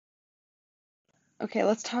Okay,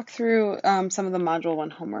 let's talk through some of the Module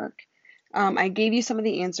 1 homework. I gave you some of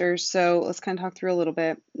the answers, so let's kind of talk through a little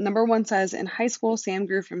bit. Number 1 says, in high school, Sam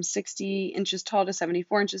grew from 60 inches tall to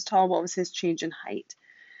 74 inches tall. What was his change in height?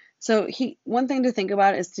 So one thing to think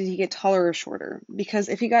about is, did he get taller or shorter? Because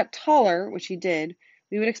if he got taller, which he did,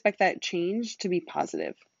 we would expect that change to be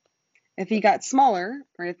positive. If he got smaller,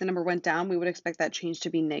 or if the number went down, we would expect that change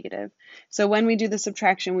to be negative. So when we do the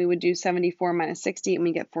subtraction, we would do 74 minus 60, and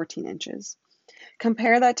we get 14 inches.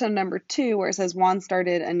 Compare that to number 2, where it says Juan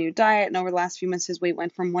started a new diet, and over the last few months, his weight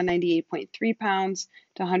went from 198.3 pounds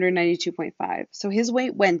to 192.5. So his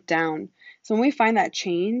weight went down. So when we find that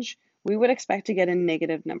change, we would expect to get a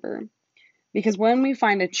negative number. Because when we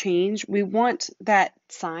find a change, we want that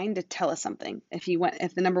sign to tell us something. If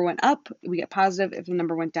the number went up, we get positive. If the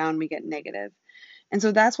number went down, we get negative. And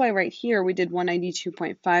so that's why right here we did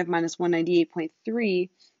 192.5 minus 198.3,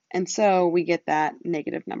 and so we get that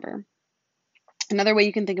negative number. Another way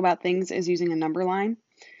you can think about things is using a number line,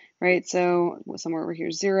 right? So somewhere over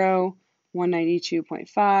here, 0,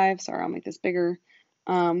 192.5, sorry, I'll make this bigger,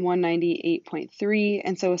 198.3.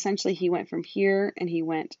 And so essentially he went from here and he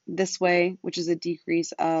went this way, which is a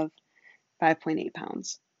decrease of 5.8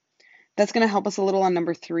 pounds. That's going to help us a little on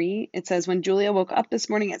number 3. It says, when Julia woke up this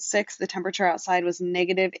morning at 6, the temperature outside was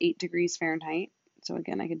negative 8 degrees Fahrenheit. So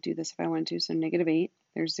again, I could do this if I wanted to. So negative 8,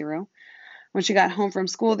 there's 0. When she got home from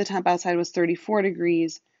school, the temp outside was 34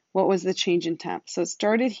 degrees. What was the change in temp? So it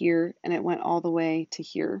started here and it went all the way to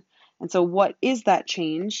here. And so what is that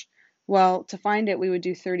change? Well, to find it, we would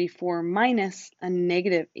do 34 minus a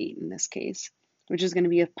negative 8 in this case, which is going to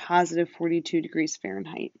be a positive 42 degrees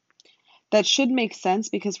Fahrenheit. That should make sense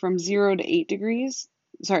because from 0 to 8 degrees,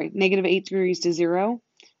 negative 8 degrees to 0,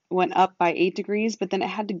 went up by 8 degrees, but then it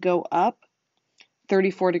had to go up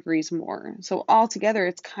 34 degrees more. So altogether,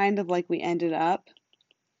 it's kind of like we ended up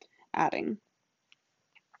adding.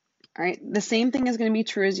 All right, the same thing is going to be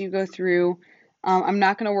true as you go through. I'm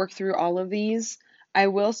not going to work through all of these. I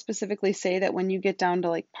will specifically say that when you get down to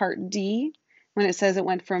like part D, when it says it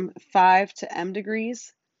went from 5 to m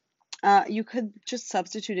degrees, you could just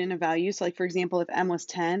substitute in a value. So like, for example, if m was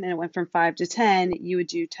 10 and it went from 5 to 10, you would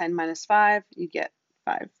do 10 minus 5, you get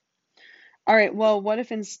 5. All right, well, what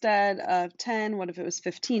if instead of 10, what if it was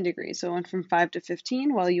 15 degrees? So it went from 5 to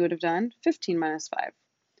 15, well, you would have done 15 minus 5. All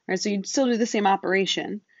right, so you'd still do the same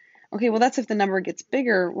operation. Okay, well, that's if the number gets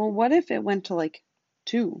bigger. Well, what if it went to like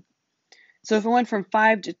 2? So if it went from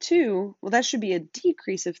 5 to 2, well, that should be a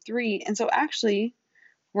decrease of 3. And so actually,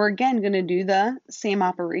 we're again going to do the same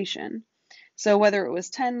operation. So whether it was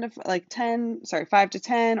 5 to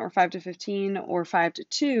 10, or 5 to 15, or 5 to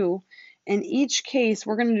 2, in each case,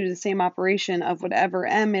 we're going to do the same operation of whatever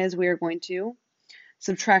m is, we are going to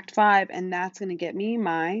subtract 5, and that's going to get me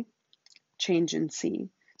my change in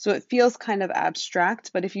C. So it feels kind of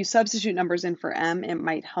abstract, but if you substitute numbers in for m, it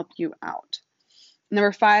might help you out.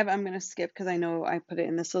 Number 5, I'm going to skip because I know I put it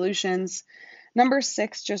in the solutions. Number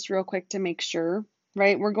 6, just real quick to make sure,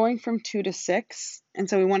 right? We're going from 2 to 6, and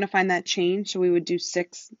so we want to find that change, so we would do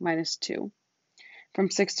 6 minus 2. From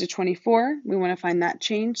 6 to 24, we want to find that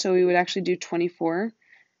change, so we would actually do 24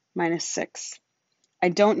 minus 6. I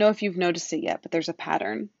don't know if you've noticed it yet, but there's a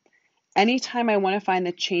pattern. Anytime I want to find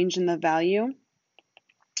the change in the value,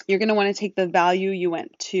 you're going to want to take the value you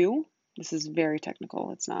went to. This is very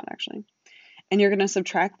technical, it's not actually. And you're going to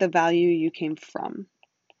subtract the value you came from.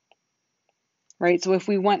 Right? So if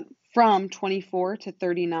we went from 24 to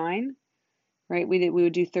 39, right, we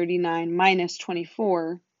would do 39 minus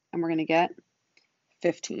 24, and we're going to get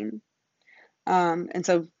 15. And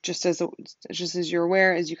so just as you're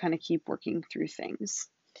aware, as you kind of keep working through things.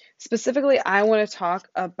 Specifically, I want to talk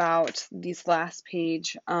about these last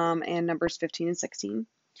page and numbers 15 and 16.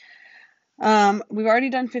 We've already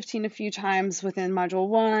done 15 a few times within Module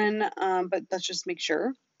 1, but let's just make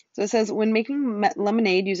sure. So it says, when making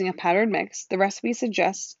lemonade using a powdered mix, the recipe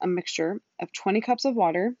suggests a mixture of 20 cups of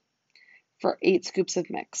water for 8 scoops of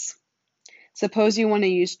mix. Suppose you want to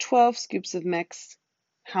use 12 scoops of mix.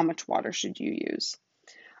 How much water should you use?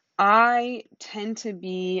 I tend to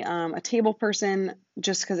be a table person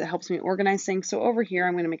just because it helps me organize things. So over here,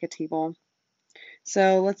 I'm going to make a table.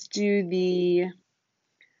 So let's do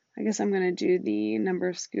I'm going to do the number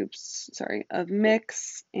of scoops, of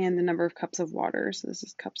mix and the number of cups of water. So this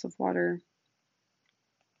is cups of water.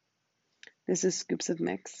 This is scoops of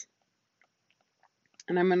mix.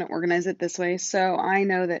 And I'm going to organize it this way. So I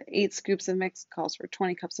know that 8 scoops of mix calls for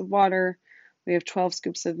 20 cups of water. We have 12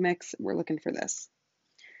 scoops of mix. We're looking for this.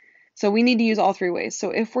 So we need to use all 3 ways.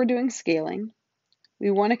 So if we're doing scaling,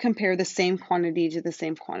 we want to compare the same quantity to the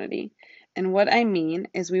same quantity. And what I mean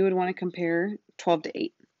is we would want to compare 12 to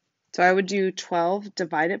 8. So I would do 12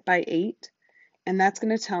 divided by 8, and that's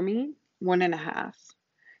going to tell me 1.5.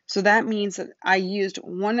 So that means that I used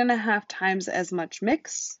 1.5 times as much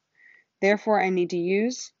mix. Therefore, I need to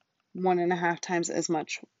use 1.5 times as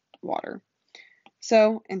much water.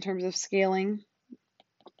 So in terms of scaling,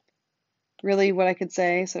 really what I could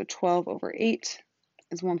say, so 12 over 8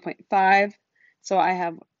 is 1.5.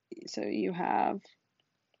 So you have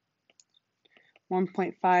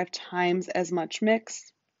 1.5 times as much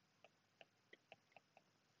mix.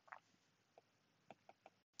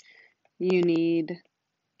 You need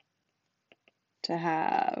to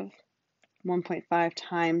have 1.5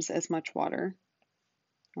 times as much water.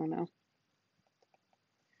 Oh no.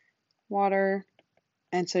 Water.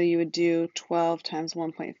 And so you would do 12 times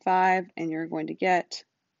 1.5, and you're going to get,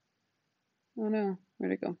 oh no,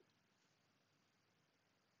 where'd it go?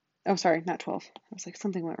 Oh, sorry, not 12. I was like,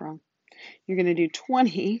 something went wrong. You're going to do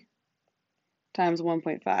 20 times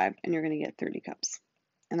 1.5, and you're going to get 30 cups.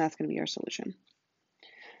 And that's going to be our solution.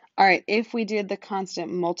 All right, if we did the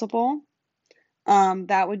constant multiple,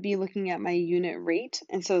 that would be looking at my unit rate.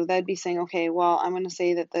 And so that'd be saying, okay, well, I'm going to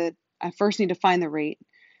say that I first need to find the rate.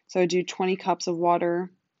 So I do 20 cups of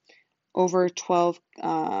water over 12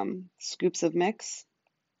 scoops of mix.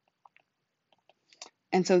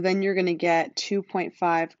 And so then you're going to get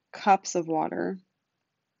 2.5 cups of water.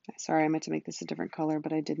 Sorry, I meant to make this a different color,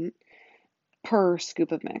 but I didn't. Per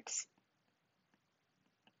scoop of mix.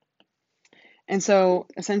 And so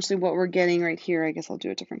essentially what we're getting right here, I guess I'll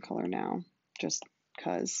do a different color now, just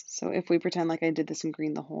because. So if we pretend like I did this in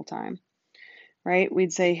green the whole time, right?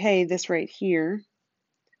 We'd say, hey, this right here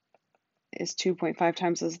is 2.5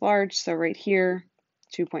 times as large. So right here,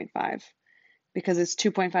 2.5. Because it's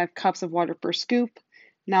 2.5 cups of water per scoop,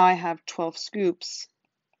 now I have 12 scoops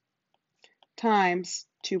times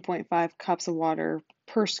 2.5 cups of water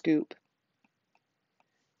per scoop.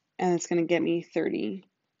 And it's going to get me 30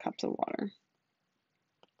 cups of water.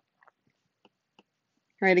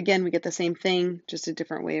 Right, again, we get the same thing, just a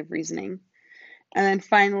different way of reasoning. And then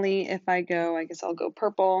finally, if I guess I'll go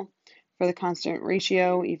purple for the constant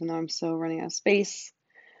ratio, even though I'm still running out of space.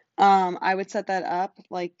 I would set that up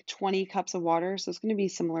like 20 cups of water, so it's going to be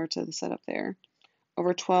similar to the setup there,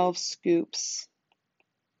 over 12 scoops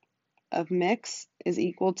of mix is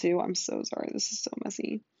equal to, I'm so sorry, this is so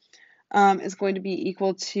messy, is going to be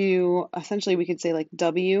equal to, essentially we could say like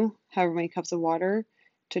W, however many cups of water,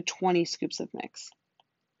 to 20 scoops of mix.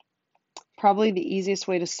 Probably the easiest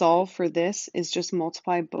way to solve for this is just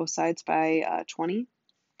multiply both sides by 20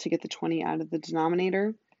 to get the 20 out of the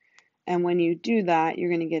denominator. And when you do that, you're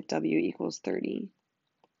going to get W equals 30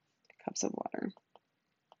 cups of water.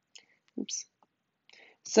 Oops.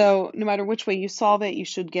 So no matter which way you solve it, you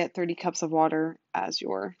should get 30 cups of water as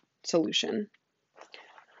your solution.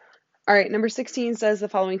 All right, number 16 says the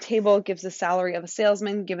following table gives the salary of a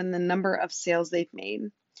salesman given the number of sales they've made.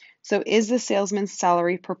 So is the salesman's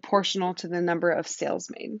salary proportional to the number of sales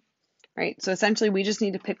made? Right, so essentially we just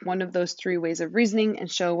need to pick one of those three ways of reasoning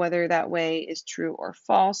and show whether that way is true or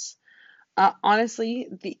false. Honestly,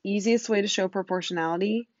 the easiest way to show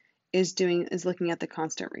proportionality is looking at the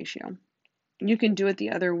constant ratio. You can do it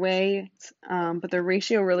the other way, but the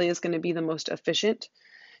ratio really is going to be the most efficient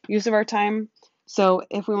use of our time. So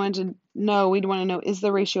if we wanted to know, we'd want to know, is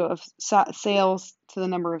the ratio of sales to the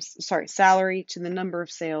number of, salary to the number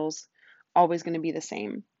of sales always going to be the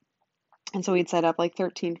same? And so we'd set up like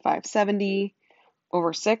 13,570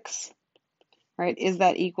 over 6, right? Is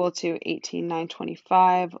that equal to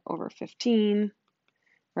 18,925 over 15,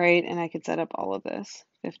 right? And I could set up all of this,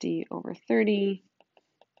 50 over 30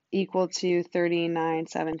 equal to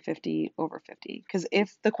 39,750 over 50. Because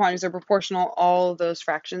if the quantities are proportional, all of those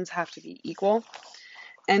fractions have to be equal.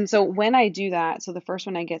 And so when I do that, so the first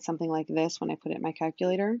one I get something like this when I put it in my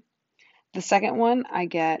calculator. The second one, I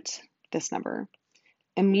get this number.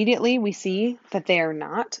 Immediately we see that they are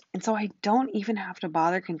not, and so I don't even have to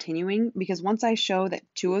bother continuing, because once I show that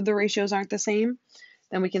two of the ratios aren't the same,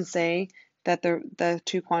 then we can say that the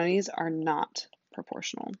two quantities are not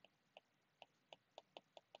proportional.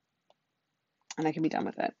 And I can be done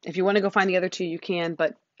with it. If you want to go find the other two, you can,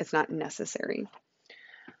 but it's not necessary.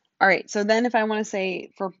 All right, so then if I want to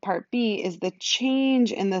say for part B, is the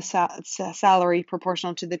change in the salary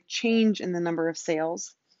proportional to the change in the number of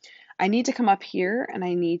sales? I need to come up here and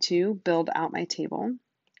I need to build out my table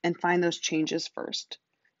and find those changes first.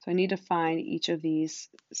 So I need to find each of these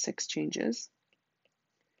 6 changes.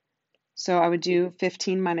 So I would do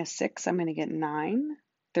 15 minus 6, I'm going to get 9.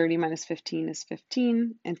 30 minus 15 is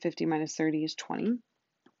 15, and 50 minus 30 is 20.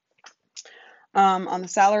 On the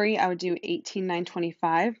salary, I would do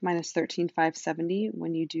 18,925 minus 13,570.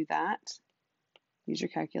 When you do that, use your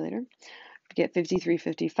calculator. Get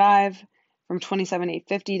 53.55. From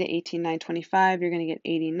 27,850 to 18,925, you're going to get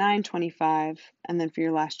 89.25, and then for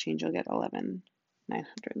your last change, you'll get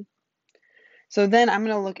 11,900. So then I'm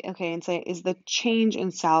going to look, okay, and say, is the change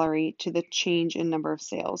in salary to the change in number of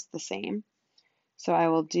sales the same? So I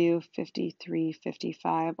will do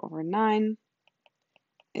 53.55 over 9.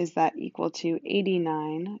 Is that equal to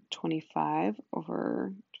 89.25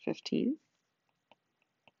 over 15?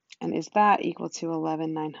 And is that equal to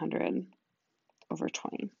 11,900 over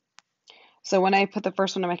 20? So when I put the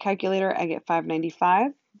first one in my calculator, I get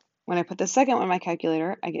 595. When I put the second one in my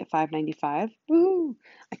calculator, I get 595. Woo!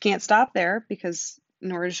 I can't stop there because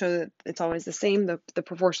in order to show that it's always the same, the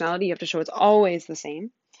proportionality, you have to show it's always the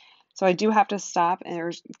same. So I do have to stop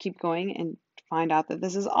and keep going and find out that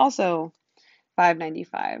this is also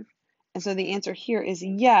 595. And so the answer here is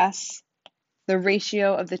yes, the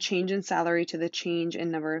ratio of the change in salary to the change in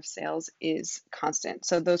number of sales is constant.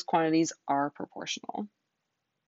 So those quantities are proportional.